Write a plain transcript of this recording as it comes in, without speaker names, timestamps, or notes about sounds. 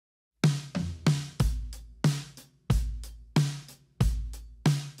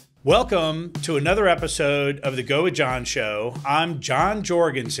Welcome to another episode of the Go with John Show. I'm John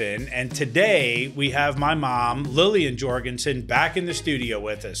Jorgenson, and today we have my mom, Lilian Jorgenson, back in the studio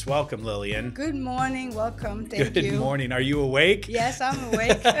with us. Welcome, Lilian. Good morning. Welcome. Thank you. Good morning. Are you awake? Yes, I'm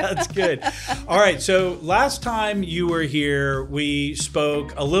awake. That's good. All right. So last time you were here, we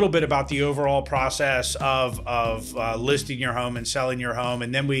spoke a little bit about the overall process of listing your home and selling your home,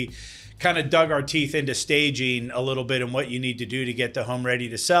 and then we kind of dug our teeth into staging a little bit and what you need to do to get the home ready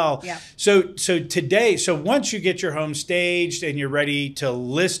to sell. Yeah. So today, once you get your home staged and you're ready to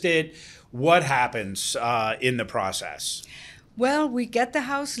list it, what happens in the process? Well, we get the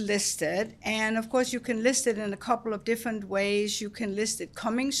house listed, and of course you can list it in a couple of different ways. You can list it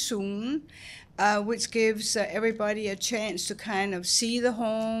coming soon, which gives everybody a chance to kind of see the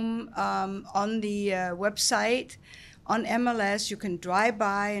home on the website. On MLS, you can drive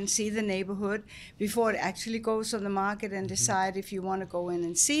by and see the neighborhood before it actually goes on the market and decide if you want to go in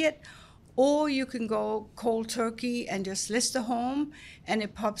and see it. Or you can go cold turkey and just list the home, and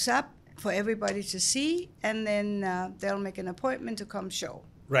it pops up for everybody to see, and then they'll make an appointment to come show.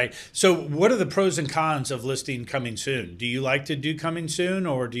 Right. So what are the pros and cons of listing coming soon? Do you like to do coming soon,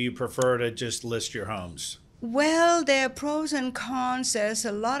 or do you prefer to just list your homes? Well, there are pros and cons. There's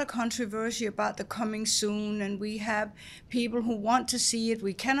a lot of controversy about the coming soon, and we have people who want to see it.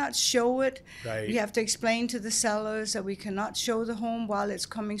 We cannot show it. Right. We have to explain to the sellers that we cannot show the home while it's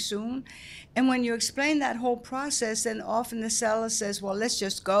coming soon. And when you explain that whole process, then often the seller says, well, let's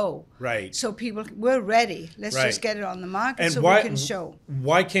just go. Right. So people, we're ready. Let's Right. just get it on the market And so why, we can show.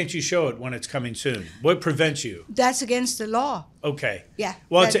 Why can't you show it when it's coming soon? What prevents you? That's against the law. Okay. Yeah.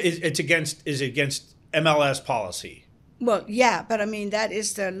 Well, it's against MLS policy. Well, yeah, but I mean, that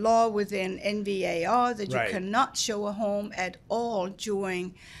is the law within NVAR that you Right. cannot show a home at all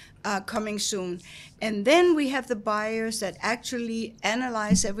during coming soon. And then we have the buyers that actually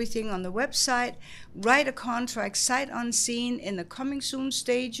analyze everything on the website, write a contract sight unseen in the coming soon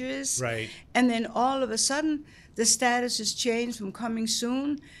stages. Right. And then all of a sudden, the status is changed from coming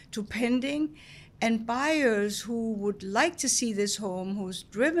soon to pending. And buyers who would like to see this home, who's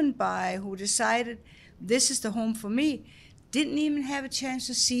driven by, who decided this is the home for me, didn't even have a chance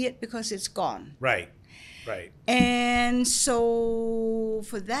to see it because it's gone. Right. Right. And so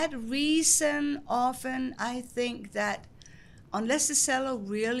for that reason, often I think that unless the seller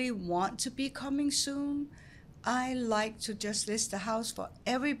really wants to be coming soon, I like to just list the house for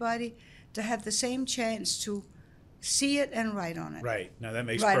everybody to have the same chance to see it and write on it. Right. No, that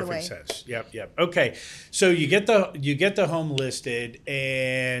makes Right perfect away. sense. Yep. Okay. So you get the home listed,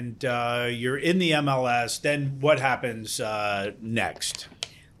 and you're in the MLS. Then what happens next?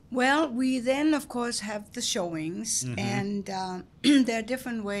 Well, we then, of course, have the showings, and there are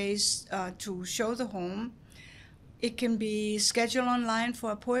different ways to show the home. It can be scheduled online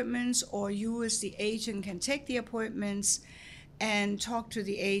for appointments, or you as the agent can take the appointments and talk to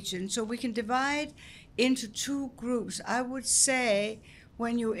the agent. So we can divide into two groups. I would say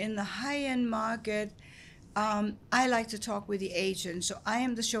when you're in the high-end market, I like to talk with the agent. So I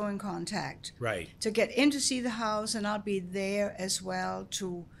am the showing contact. Right. To get in to see the house, and I'll be there as well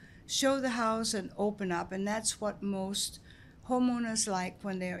to show the house and open up. And that's what most homeowners like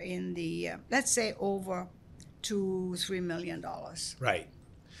when they're in the, let's say, over $2-3 million. Right.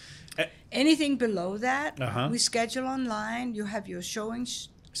 Anything below that, Uh-huh. we schedule online. You have your showing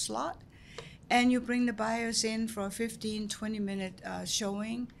slot, and you bring the buyers in for a 15-20 minute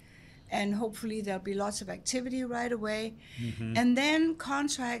showing, and hopefully there'll be lots of activity right away. And then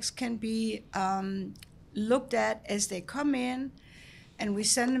contracts can be looked at as they come in, and we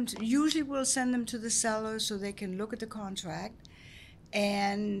send them to, usually we'll send them to the seller so they can look at the contract,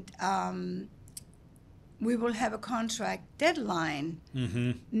 and we will have a contract deadline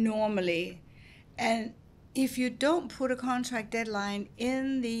normally. And if you don't put a contract deadline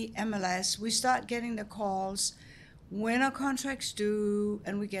in the MLS, we start getting the calls, when are contracts due?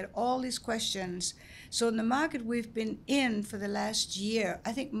 And we get all these questions. So in the market we've been in for the last year,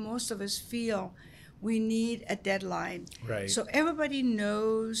 I think most of us feel we need a deadline. Right. So everybody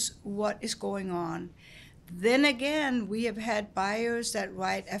knows what is going on. Then again, we have had buyers that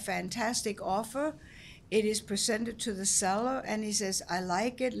write a fantastic offer. It is presented to the seller, and he says, I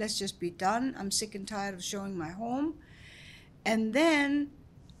like it, let's just be done. I'm sick and tired of showing my home. And then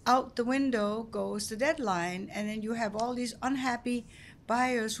out the window goes the deadline, and then you have all these unhappy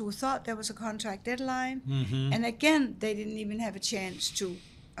buyers who thought there was a contract deadline. And again, they didn't even have a chance to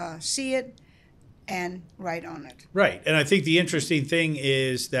see it and write on it. Right. And I think the interesting thing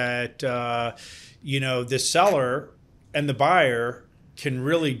is that, the seller and the buyer can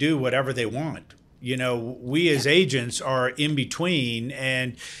really do whatever they want You know, we as agents are in between,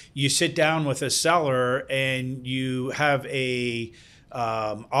 and you sit down with a seller and you have a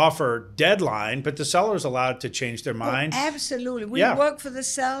offer deadline, but the seller is allowed to change their mind. Oh, absolutely. We work for the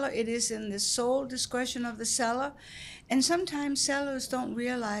seller. It is in the sole discretion of the seller. And sometimes sellers don't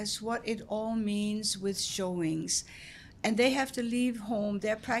realize what it all means with showings. And they have to leave home.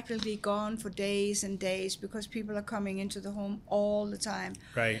 They're practically gone for days and days because people are coming into the home all the time.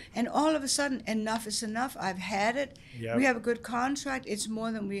 Right. And all of a sudden, enough is enough. I've had it. Yep. We have a good contract. It's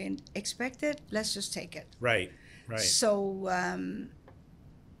more than we expected. Let's just take it. Right. Right. So,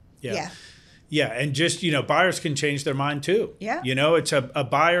 yeah. Yeah, and just, you know, buyers can change their mind too. Yeah. You know, it's a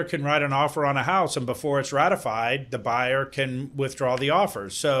buyer can write an offer on a house, and before it's ratified, the buyer can withdraw the offer.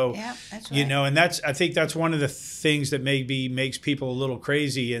 So, yeah, that's right. You know, and I think that's one of the things that maybe makes people a little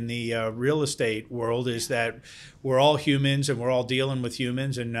crazy in the real estate world is that we're all humans and we're all dealing with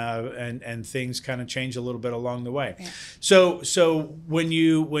humans, and things kind of change a little bit along the way. Yeah. So when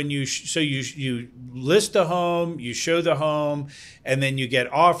you list the home, you show the home, and then you get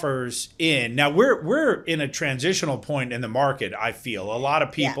offers in. Now we're in a transitional point in the market. I feel a lot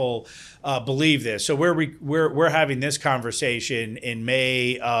of people believe this. So we're having this conversation in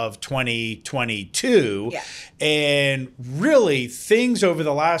May of 2022, and really things over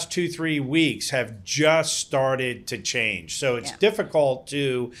the last 2-3 weeks have just started to change. So it's difficult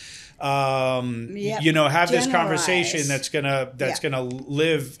to you know, have this conversation that's gonna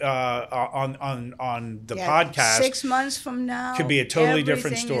live on the podcast. 6 months from now could be a totally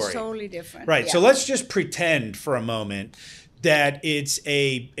different story. Is totally different. Right. So let's just pretend for a moment that it's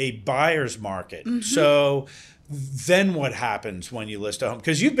a buyer's market. Mm-hmm. So then what happens when you list a home?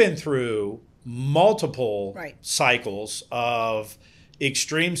 Because you've been through multiple cycles of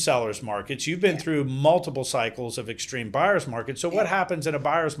extreme sellers markets. You've been through multiple cycles of extreme buyers markets. So what happens in a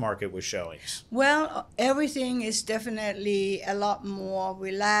buyer's market with showings? Well, everything is definitely a lot more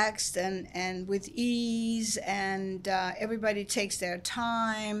relaxed and with ease, and everybody takes their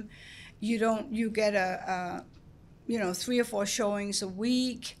time. You get a 3 or 4 showings a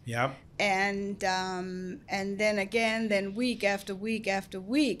week. Yep. And then again, then week after week after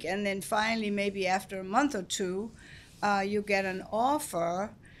week, and then finally maybe after a month or two, you get an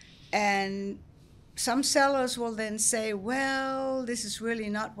offer, and some sellers will then say, well, this is really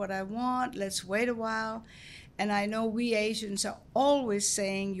not what I want. Let's wait a while. And I know we agents are always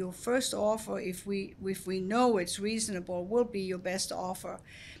saying your first offer, if we know it's reasonable, will be your best offer,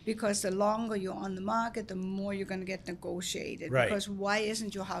 because the longer you're on the market, the more you're going to get negotiated. Right. Because why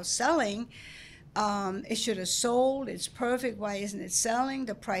isn't your house selling? It should have sold. It's perfect. Why isn't it selling?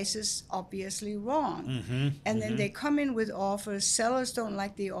 The price is obviously wrong. Mm-hmm. And then they come in with offers. Sellers don't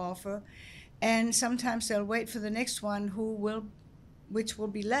like the offer, and sometimes they'll wait for the next one which will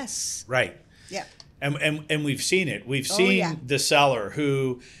be less. Right. Yeah. And we've seen it. We've seen the seller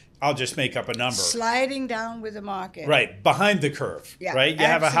who, I'll just make up a number, sliding down with the market. Right, behind the curve. Yeah, right. You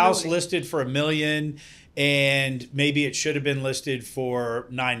have a house listed for $1 million. And maybe it should have been listed for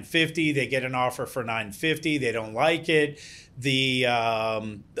 $950. They get an offer for $950. They don't like it. The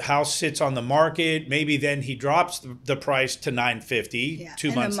house sits on the market. Maybe then he drops the price to $950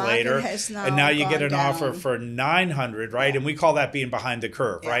 2 months later, and now you get an offer for $900, right? And we call that being behind the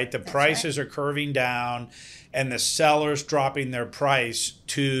curve, right? The prices are curving down, and the seller's dropping their price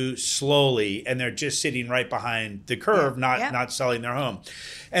too slowly, and they're just sitting right behind the curve, not selling their home.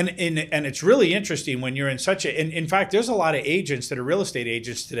 And it's really interesting when you're in such a, in fact, there's a lot of agents that are real estate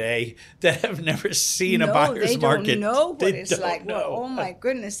agents today that have never seen a buyer's market. They don't know what it's like. Well, oh my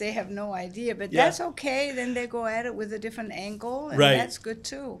goodness, they have no idea. But that's okay. Then they go at it with a different angle, and that's good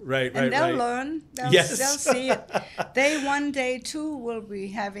too. Right. And they'll learn. They'll see it. They one day too will be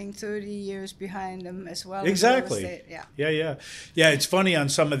having 30 years behind them as well. Exactly. Yeah. It's funny on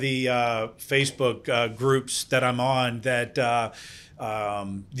some of the Facebook groups that I'm on that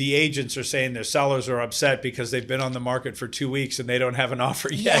the agents are saying their sellers are upset because they've been on the market for 2 weeks and they don't have an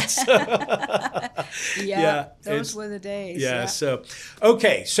offer yet. Those were the days. So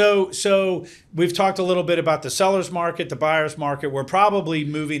okay, so we've talked a little bit about the seller's market, the buyer's market. We're probably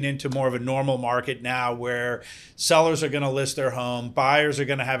moving into more of a normal market now, where sellers are going to list their home, buyers are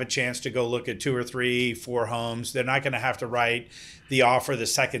going to have a chance to go look at 2 or 3, 4 homes. They're not going to have to write the offer the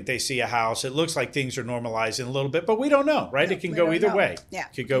second they see a house. It looks like things are normalizing a little bit, but we don't know, right? No, it can go either way. Yeah,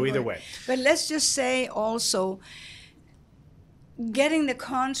 it could go either way. But let's just say also, getting the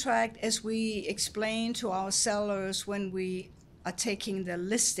contract, as we explain to our sellers when we are taking the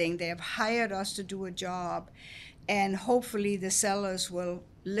listing, they have hired us to do a job, and hopefully the sellers will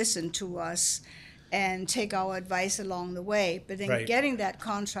listen to us. and take our advice along the way. But then getting that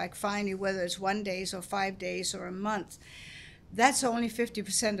contract finally, whether it's 1 day or 5 days or a month, that's only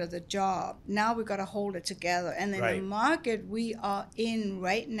 50% of the job. Now we've got to hold it together. And then the market we are in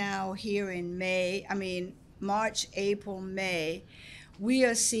right now here in March, April, May, we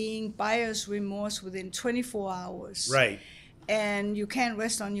are seeing buyer's remorse within 24 hours. Right. And you can't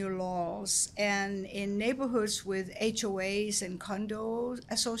rest on your laurels. And in neighborhoods with HOAs and condo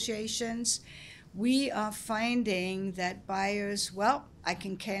associations, we are finding that buyers, well, I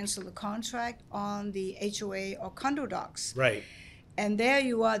can cancel the contract on the HOA or condo docs. Right. And there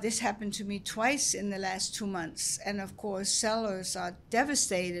you are. This happened to me twice in the last 2 months. And of course, sellers are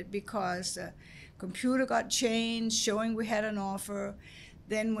devastated because the computer got changed, showing we had an offer.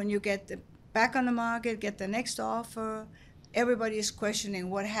 Then when you get back on the market, get the next offer, everybody is questioning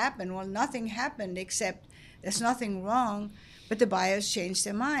what happened. Well, nothing happened except there's nothing wrong, but the buyers changed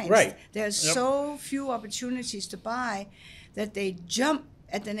their minds. Right. There's so few opportunities to buy that they jump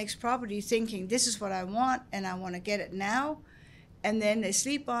at the next property thinking, this is what I want and I want to get it now. And then they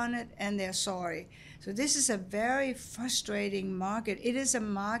sleep on it and they're sorry. So this is a very frustrating market. It is a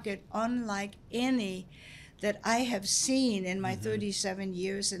market unlike any that I have seen in my 37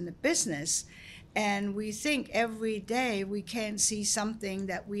 years in the business. And we think every day we can see something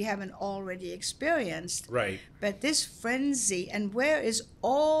that we haven't already experienced. Right. But this frenzy, and where is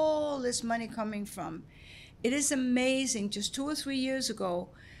all this money coming from? It is amazing. Just 2 or 3 years ago,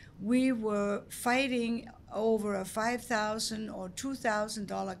 we were fighting over a $5,000 or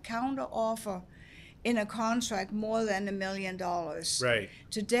 $2,000 counter offer in a contract more than $1 million. Right.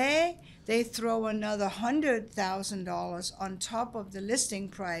 Today, they throw another $100,000 on top of the listing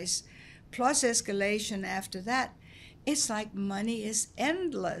price, plus escalation after that. It's like money is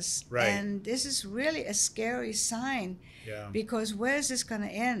endless. Right. And this is really a scary sign. Yeah. Because where is this going to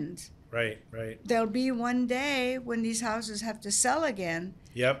end? Right, right. There'll be one day when these houses have to sell again.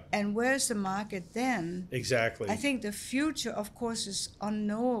 Yep. And where's the market then? Exactly. I think the future, of course, is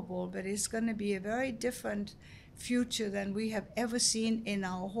unknowable, but it's going to be a very different future than we have ever seen in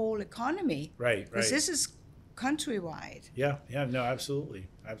our whole economy. Right, right. Because this is countrywide. Yeah, yeah, no, absolutely,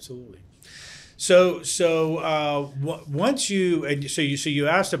 absolutely. So once you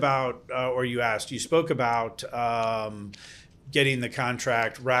asked about, you spoke about getting the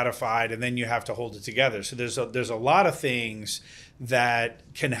contract ratified, and then you have to hold it together. So there's a lot of things that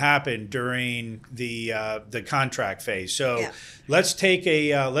can happen during the contract phase. So let's take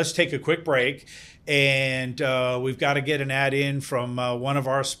a quick break, and we've got to get an ad in from one of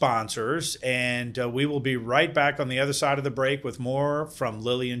our sponsors, and we will be right back on the other side of the break with more from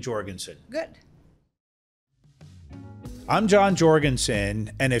Lilian Jorgenson. Good. I'm John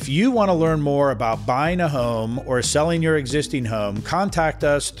Jorgensen, and if you want to learn more about buying a home or selling your existing home, contact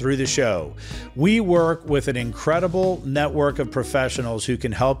us through the show. We work with an incredible network of professionals who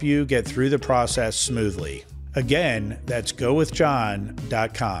can help you get through the process smoothly. Again, that's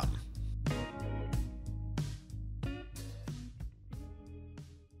gowithjohn.com.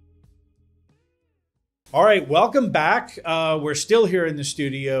 All right, welcome back. We're still here in the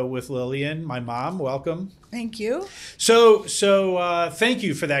studio with Lilian, my mom. Welcome. Thank you. So thank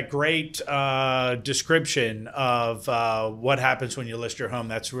you for that great description of what happens when you list your home.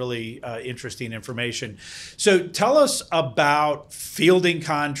 That's really interesting information. So tell us about fielding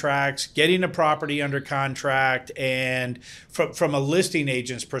contracts, getting a property under contract, and from a listing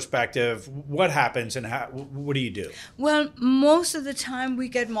agent's perspective, what happens and what do you do? Well, most of the time we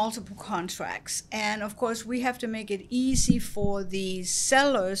get multiple contracts. And of course, we have to make it easy for the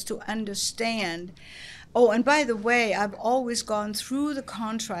sellers to understand. Oh, and by the way, I've always gone through the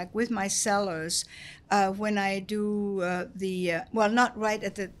contract with my sellers when I do well, not right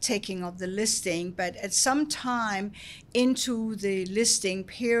at the taking of the listing, but at some time into the listing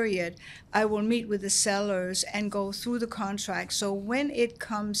period, I will meet with the sellers and go through the contract. So when it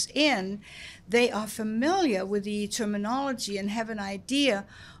comes in, they are familiar with the terminology and have an idea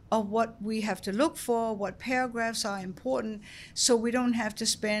of what we have to look for, what paragraphs are important, so we don't have to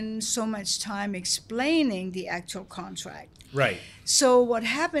spend so much time explaining the actual contract. Right. So what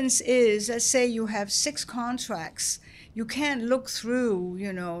happens is, let's say you have 6 contracts. You can't look through,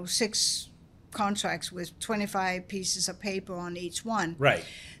 6 contracts with 25 pieces of paper on each one. Right.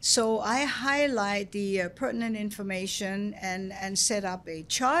 So I highlight the pertinent information and set up a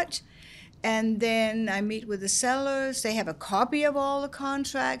chart. And then I meet with the sellers. They have a copy of all the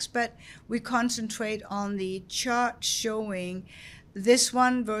contracts, but we concentrate on the chart showing this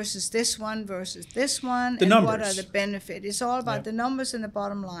one versus this one versus this one, the and numbers. What are the benefits. It's all about the numbers and the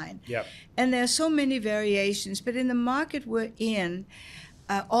bottom line. Yep. And there are so many variations, but in the market we're in,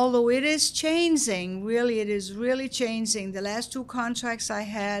 Although it is changing, really, it is really changing. The last 2 contracts I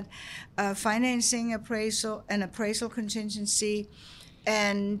had, financing appraisal and appraisal contingency,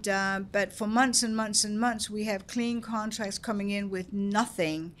 and but for months and months and months, we have clean contracts coming in with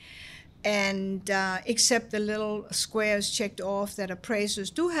nothing. And except the little squares checked off that appraisers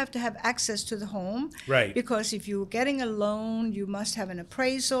do have to have access to the home. Right. Because if you're getting a loan, you must have an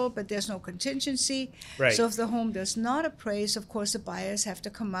appraisal, but there's no contingency. Right. So if the home does not appraise, of course, the buyers have to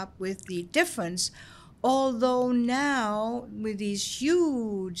come up with the difference. Although now, with these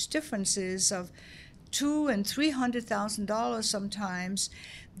huge differences of $200,000 and $300,000 sometimes,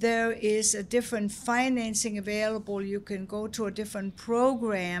 there is a different financing available. You can go to a different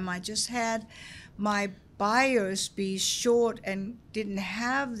program. I just had my buyers be short and didn't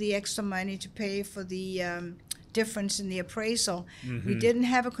have the extra money to pay for the difference in the appraisal. We didn't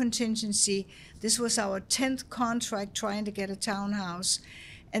have a contingency. This was our 10th contract trying to get a townhouse,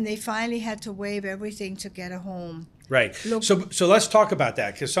 and they finally had to waive everything to get a home. Right. So let's talk about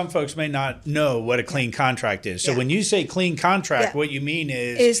that, because some folks may not know what a clean contract is. So when you say clean contract, what you mean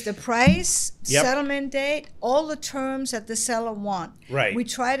is the price, settlement date, all the terms that the seller want. Right. We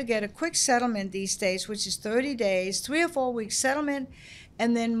try to get a quick settlement these days, which is 30 days, 3 or 4 weeks settlement,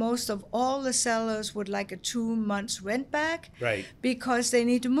 and then most of all the sellers would like a 2 months rent back. Right. Because they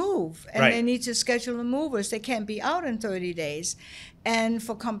need to move, and they need to schedule the movers. They can't be out in 30 days. And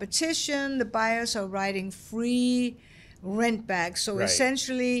for competition, the buyers are writing free rent back. So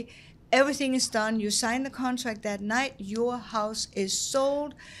essentially, everything is done. You sign the contract that night, your house is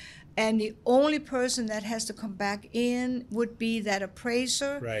sold, and the only person that has to come back in would be that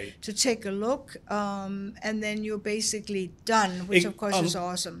appraiser to take a look, and then you're basically done, which of course is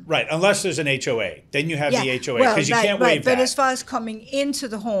awesome. Right, unless there's an HOA. Then you have the HOA, because you can't waive that. But as far as coming into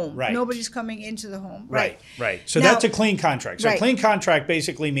the home, nobody's coming into the home. Right. So now, that's a clean contract. So a clean contract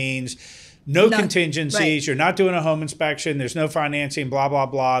basically means no contingencies. You're not doing a home inspection. There's no financing, blah, blah,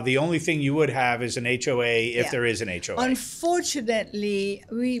 blah. The only thing you would have is an HOA if there is an HOA. Unfortunately,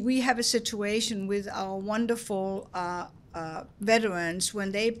 we have a situation with our wonderful veterans.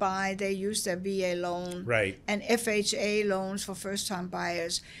 When they buy, they use their VA loan and FHA loans for first-time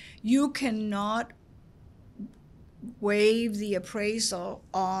buyers. You cannot waive the appraisal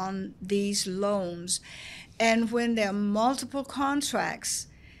on these loans. And when there are multiple contracts,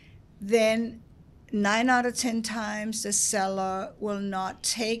 then 9 out of 10 times the seller will not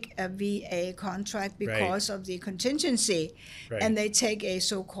take a VA contract because of the contingency. And they take a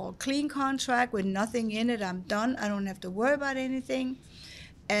so-called clean contract with nothing in it. I'm done. I don't have to worry about anything.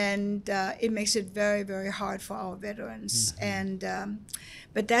 And it makes it very, very hard for our veterans. And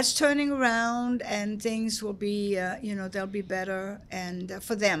but that's turning around, and things will be, they'll be better and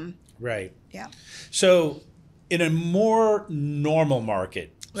for them. Yeah. So in a more normal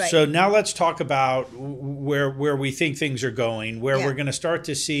market, so now let's talk about where we think things are going, where we're going to start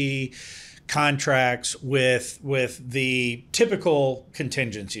to see contracts with the typical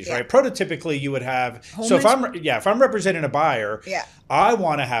contingencies, right? Prototypically, you would have if I'm representing a buyer, I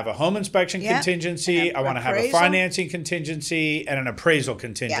want to have a home inspection contingency, I want to have a financing contingency, and an appraisal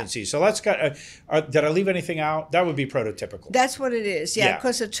contingency. So let's did I leave anything out? That would be prototypical. That's what it is,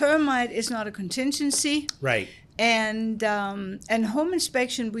 because a termite is not a contingency, And home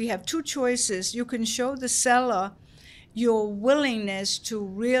inspection, we have 2 choices. You can show the seller your willingness to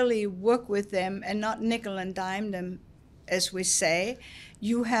really work with them and not nickel and dime them, as we say.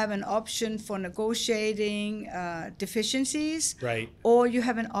 You have an option for negotiating deficiencies, or you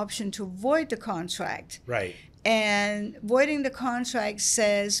have an option to void the contract. And voiding the contract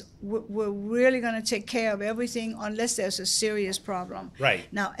says we're really going to take care of everything unless there's a serious problem.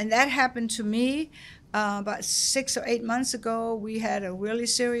 Now, and that happened to me. About 6 or 8 months ago, we had a really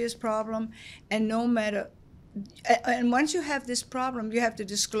serious problem, and no matter, and once you have this problem, you have to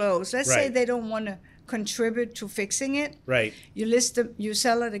disclose. Let's say they don't want to contribute to fixing it. You list them, you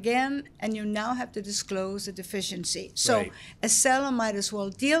sell it again, and you now have to disclose the deficiency. So a seller might as well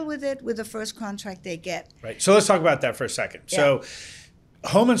deal with it with the first contract they get. So let's talk about that for a second. So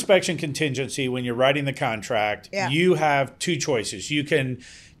home inspection contingency, when you're writing the contract, you have 2 choices. You can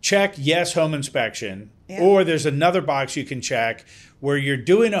check yes, home inspection, or there's another box you can check where you're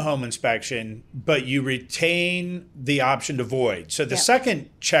doing a home inspection, but you retain the option to void. So the second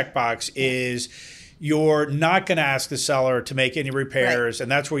checkbox is you're not going to ask the seller to make any repairs,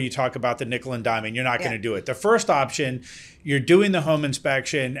 and that's where you talk about the nickel and diming. You're not going to do it. The first option, you're doing the home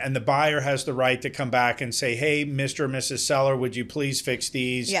inspection, and the buyer has the right to come back and say, hey, Mr. or Mrs. Seller, would you please fix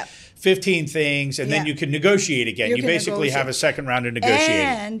these 15 things? And then you can negotiate again. You basically have a second round of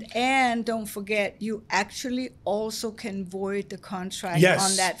negotiating. And don't forget, you actually also can void the contract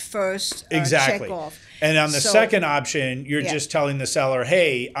on that first check off. And on the second option, you're just telling the seller,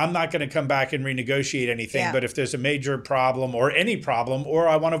 hey, I'm not going to come back and renegotiate anything, but if there's a major problem or any problem, or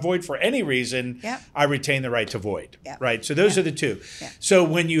I want to void for any reason, I retain the right to void, right? So those are the two. So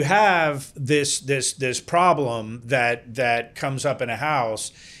when you have this problem that comes up in a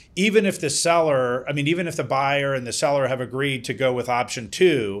house, even if the seller, even if the buyer and the seller have agreed to go with option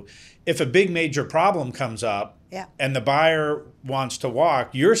 2, if a big major problem comes up and the buyer wants to walk,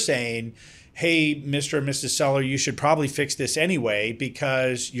 you're saying, hey, Mr. and Mrs. Seller, you should probably fix this anyway,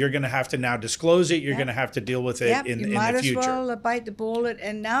 because you're going to have to now disclose it. You're going to have to deal with it in the future. You might as well bite the bullet.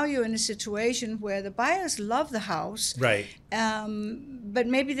 And now you're in a situation where the buyers love the house. Right. But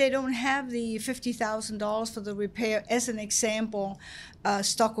maybe they don't have the $50,000 for the repair. As an example,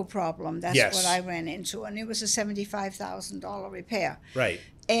 stucco problem. That's what I ran into. And it was a $75,000 repair. Right.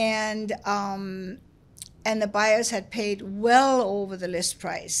 And the buyers had paid well over the list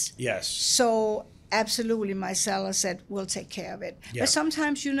price. Yes. So absolutely, my seller said, we'll take care of it. But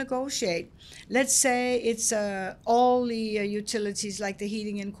sometimes you negotiate. Let's say it's all the utilities, like the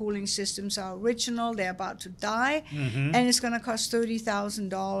heating and cooling systems, are original. They're about to die. And it's going to cost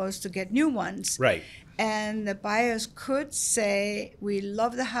 $30,000 to get new ones. Right. And the buyers could say, we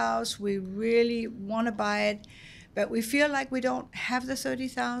love the house. We really want to buy it. But we feel like we don't have the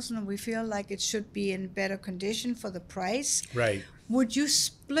 $30,000, and we feel like it should be in better condition for the price. Right. Would you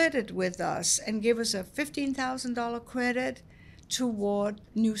split it with us and give us a $15,000 credit toward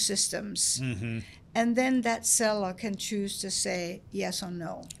new systems? And then that seller can choose to say yes or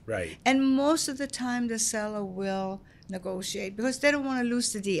no. Right. And most of the time, the seller will negotiate because they don't want to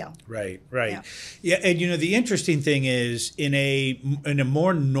lose the deal. Right, right. Yeah, and the interesting thing is, in a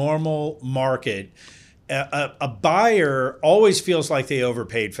more normal market, a buyer always feels like they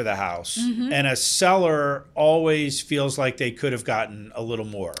overpaid for the house, and a seller always feels like they could have gotten a little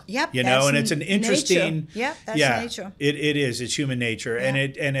more. Yep, and it's an interesting. Nature. That's nature. It is. It's human nature, and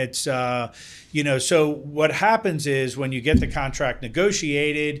it's So what happens is, when you get the contract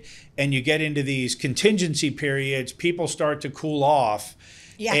negotiated and you get into these contingency periods, people start to cool off.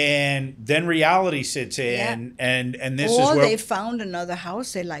 Yeah. And then reality sits in, and this is where... Or they found another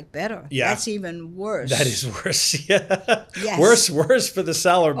house they like better. Yeah. That's even worse. That is worse, Yes. Worse for the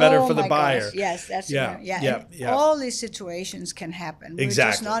seller, better for the buyer. Gosh. Yes, that's all these situations can happen. We're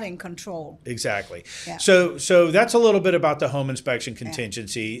just not in control. Exactly. Yeah. So that's a little bit about the home inspection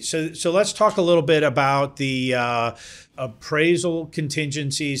contingency. So let's talk a little bit about the appraisal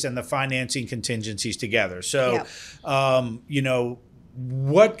contingencies and the financing contingencies together. So,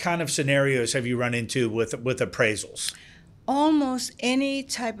 what kind of scenarios have you run into with appraisals? Almost any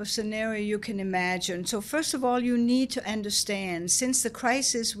type of scenario you can imagine. So first of all, you need to understand, since the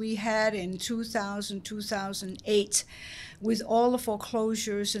crisis we had in 2000, 2008, with all the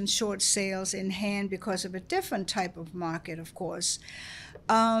foreclosures and short sales in hand because of a different type of market, of course,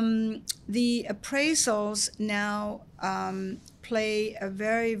 the appraisals now play a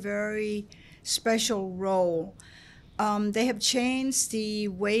very, very special role. They have changed the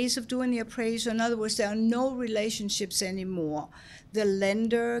ways of doing the appraisal. In other words, there are no relationships anymore. The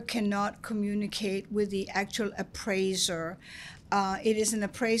lender cannot communicate with the actual appraiser. It is an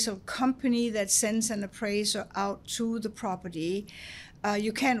appraisal company that sends an appraiser out to the property.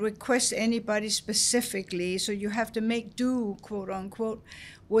 You can't request anybody specifically, so you have to make do, quote unquote,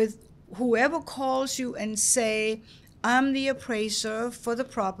 with whoever calls you and say, I'm the appraiser for the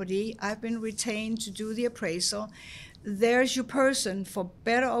property. I've been retained to do the appraisal. There's your person, for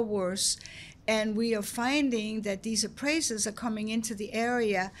better or worse. And we are finding that these appraisers are coming into the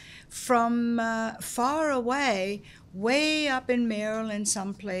area from far away, way up in Maryland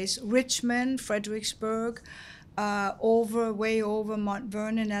someplace, Richmond, Fredericksburg, way over Mount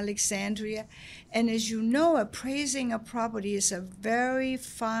Vernon, Alexandria. And as you know, appraising a property is a very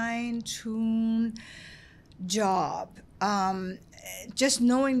fine-tuned job. Just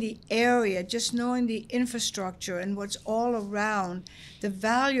knowing the area, just knowing the infrastructure and what's all around, the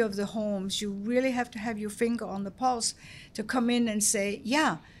value of the homes, you really have to have your finger on the pulse to come in and say,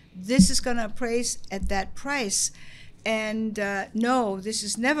 yeah, this is going to appraise at that price. And no, this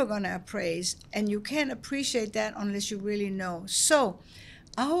is never going to appraise. And you can't appreciate that unless you really know. So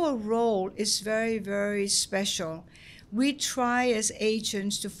our role is very, very special. We try as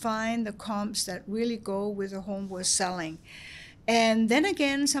agents to find the comps that really go with the home we're selling. And then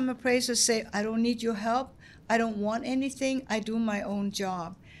again, some appraisers say, I don't need your help. I don't want anything, I do my own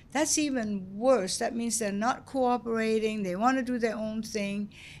job. That's even worse. That means they're not cooperating, they want to do their own thing,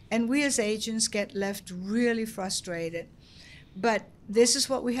 and we as agents get left really frustrated. But this is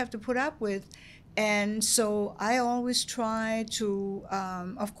what we have to put up with. And so I always try to,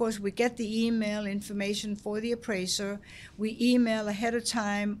 of course, we get the email information for the appraiser. We email ahead of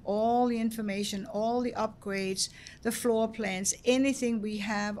time all the information, all the upgrades, the floor plans, anything we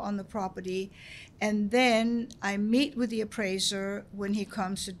have on the property. And then I meet with the appraiser when he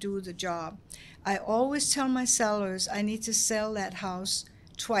comes to do the job. I always tell my sellers I need to sell that house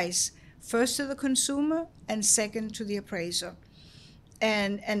twice, first to the consumer and second to the appraiser.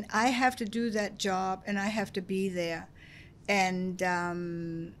 And I have to do that job, and I have to be there, and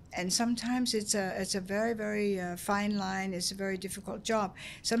sometimes it's a very, very fine line. It's a very difficult job.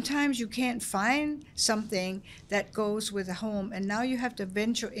 Sometimes you can't find something that goes with a home, and now you have to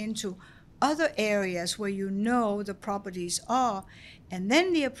venture into other areas where you know the properties are, and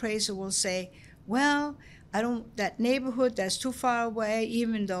then the appraiser will say, well, that neighborhood, that's too far away,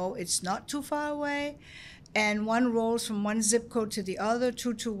 even though it's not too far away. And one rolls from one zip code to the other,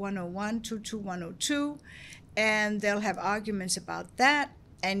 22101, 22102, and they'll have arguments about that,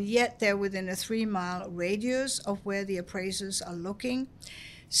 and yet they're within a 3-mile radius of where the appraisers are looking.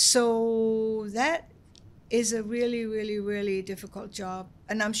 So that is a really, really, really difficult job.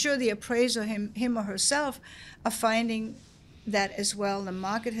 And I'm sure the appraiser, him or herself, are finding that as well. The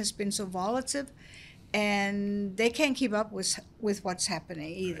market has been so volatile, and they can't keep up with what's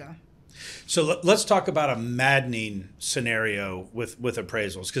happening either. Right. So let's talk about a maddening scenario with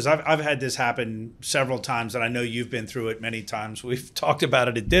appraisals, because I've had this happen several times, and I know you've been through it many times. We've talked about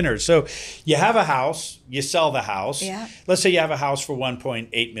it at dinner. So you have a house, you sell the house. Yeah. Let's say you have a house for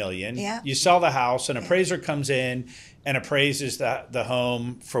 $1.8 million. Yeah. You sell the house, an appraiser comes in and appraises the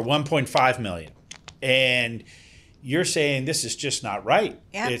home for $1.5 million. And you're saying this is just not right.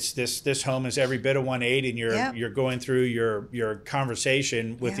 Yep. It's this home is every bit of 1.8, and you're going through your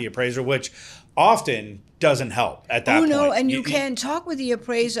conversation with the appraiser, which often doesn't help at that point. Oh no, and you can't talk with the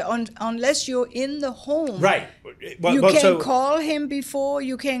appraiser unless you're in the home. Right. You can't call him before,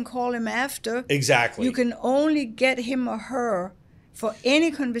 you can't call him after. Exactly. You can only get him or her for any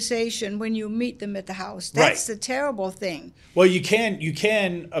conversation when you meet them at the house. That's the terrible thing. Well, you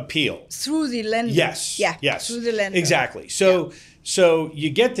can appeal through the lender. Yes. Yeah. Yes. Through the lender. Exactly. So you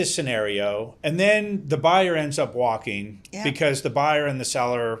get this scenario, and then the buyer ends up walking because the buyer and the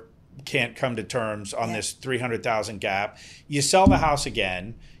seller can't come to terms on this $300,000 gap. You sell the house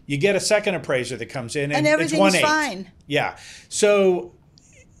again. You get a second appraiser that comes in, and everything's it's 1.8. fine. Yeah. So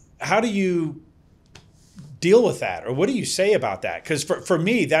how do you deal with that, or what do you say about that? Because for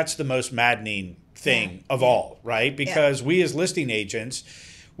me, that's the most maddening thing of all, right? Because we as listing agents,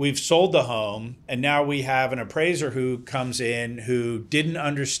 we've sold the home, and now we have an appraiser who comes in who didn't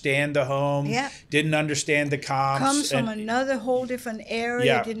understand the home, didn't understand the comps. Comes from another whole different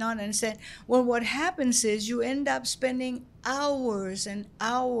area, did not understand. Well, what happens is you end up spending hours and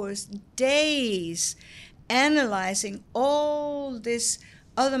hours, days, analyzing all this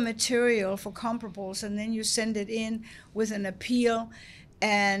other material for comparables, and then you send it in with an appeal,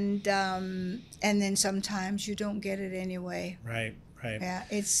 and then sometimes you don't get it anyway. Right. Yeah,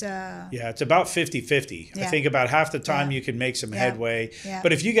 it's it's about 50-50. I think about half the time you can make some headway.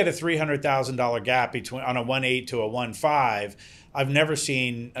 But if you get a $300,000 gap between on a 1.8 to a 1.5, I've never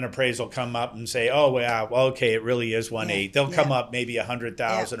seen an appraisal come up and say, "Oh, well, okay, it really is 1.8." They'll come up maybe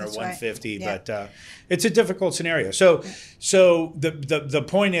 100,000 or 150, but it's a difficult scenario. So the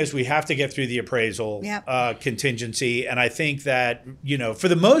point is, we have to get through the appraisal contingency, and I think that for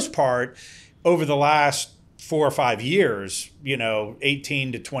the most part, over the last 4 or 5 years,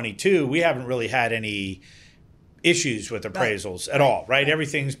 18 to 22, we haven't really had any issues with appraisals at all, right?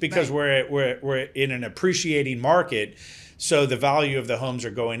 Everything's because we're in an appreciating market. So the value of the homes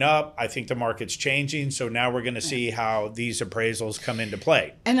are going up. I think the market's changing. So now we're going to see how these appraisals come into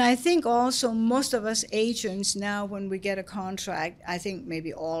play. And I think also most of us agents now, when we get a contract, I think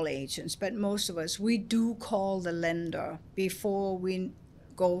maybe all agents, but most of us, we do call the lender before we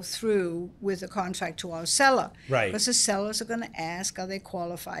go through with the contract to our seller. Right. Because the sellers are going to ask, are they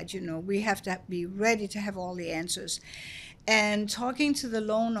qualified? We have to be ready to have all the answers. And talking to the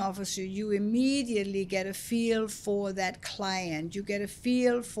loan officer, you immediately get a feel for that client. You get a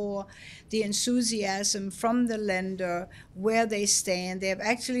feel for the enthusiasm from the lender, where they stand. They have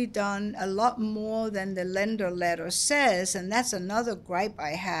actually done a lot more than the lender letter says, and that's another gripe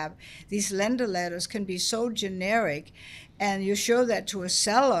I have. These lender letters can be so generic, And you show that to a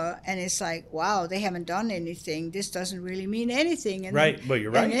seller, and it's like, wow, they haven't done anything. This doesn't really mean anything. And right. Well,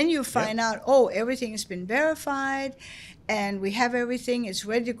 you're right. And then you find out, oh, everything has been verified, and we have everything. It's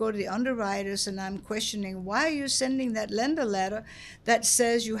ready to go to the underwriters, and I'm questioning, why are you sending that lender letter that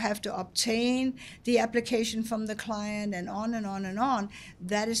says you have to obtain the application from the client and on and on and on?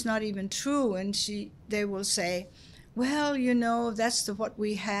 That is not even true. And they will say, well, you know, that's what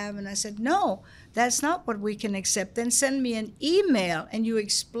we have. And I said, no, that's not what we can accept. Then send me an email, and you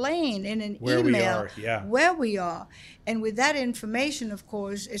explain in an email where we are. And with that information, of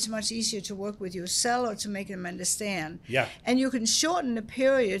course, it's much easier to work with your seller to make them understand. Yeah. And you can shorten the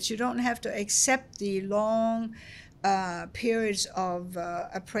periods. You don't have to accept the long periods of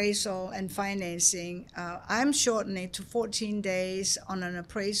appraisal and financing. I'm shortening to 14 days on an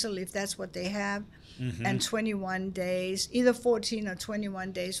appraisal if that's what they have. And 21 days, either 14 or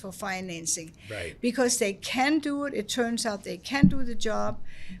 21 days for financing. Right. Because they can do it. It turns out they can do the job,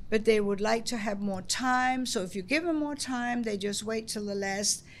 but they would like to have more time. So if you give them more time, they just wait till the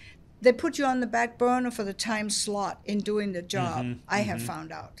last. They put you on the back burner for the time slot in doing the job, I have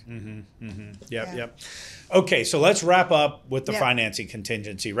found out. Yep. Okay, so let's wrap up with the financing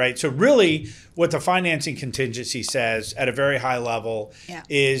contingency, right? So really what the financing contingency says at a very high level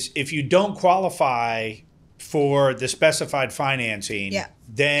is if you don't qualify for the specified financing,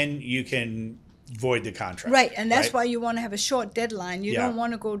 then you can void the contract. Right, and that's why you want to have a short deadline. You don't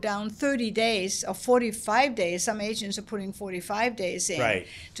want to go down 30 days or 45 days. Some agents are putting 45 days in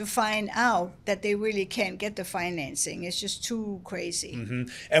to find out that they really can't get the financing. It's just too crazy.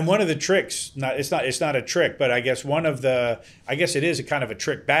 And one of the tricks, it's not a trick, but I guess it is a kind of a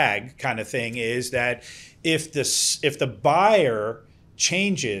trick bag kind of thing, is that if the buyer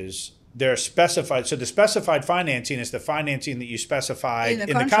changes they're specified. So the specified financing is the financing that you specified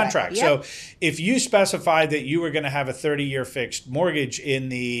in the contract. So if you specified that you were going to have a 30-year fixed mortgage in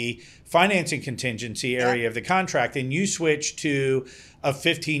the financing contingency area of the contract, and you switch to a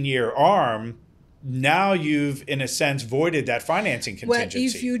 15-year ARM, now you've, in a sense, voided that financing contingency. Well,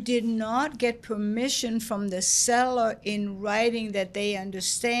 if you did not get permission from the seller in writing that they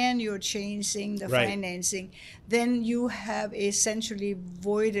understand you're changing the financing, then you have essentially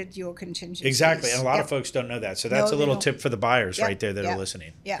voided your contingency. Exactly, and a lot of folks don't know that. So that's a little tip for the buyers right there that are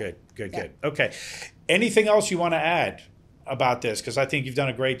listening. Good. Okay. Anything else you want to add about this? Because I think you've done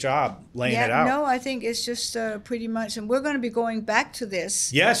a great job laying it out. No, I think it's just pretty much, and we're going to be going back to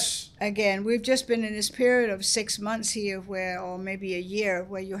this. Yes. Again, we've just been in this period of 6 months here or maybe a year,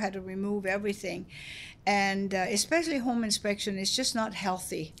 where you had to remove everything. And especially home inspection is just not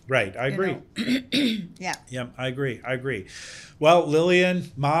healthy. Right, I agree. Yeah, I agree. Well,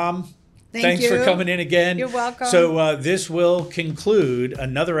 Lilian, Mom, thanks for coming in again. You're welcome. So this will conclude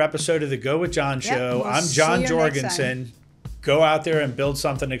another episode of the Go with John show. I'm John Jorgenson. Go out there and build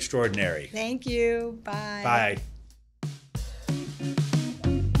something extraordinary. Thank you. Bye. Bye.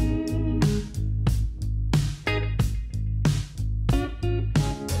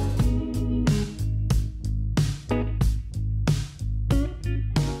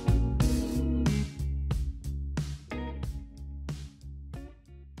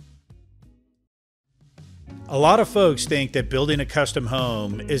 A lot of folks think that building a custom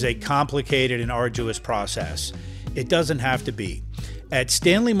home is a complicated and arduous process. It doesn't have to be. At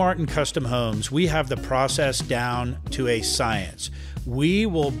Stanley Martin Custom Homes, we have the process down to a science. We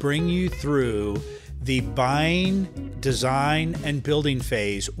will bring you through the buying, design, and building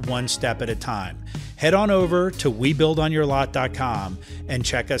phase one step at a time. Head on over to webuildonyourlot.com and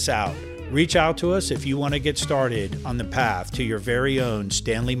check us out. Reach out to us if you want to get started on the path to your very own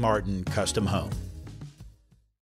Stanley Martin Custom Home.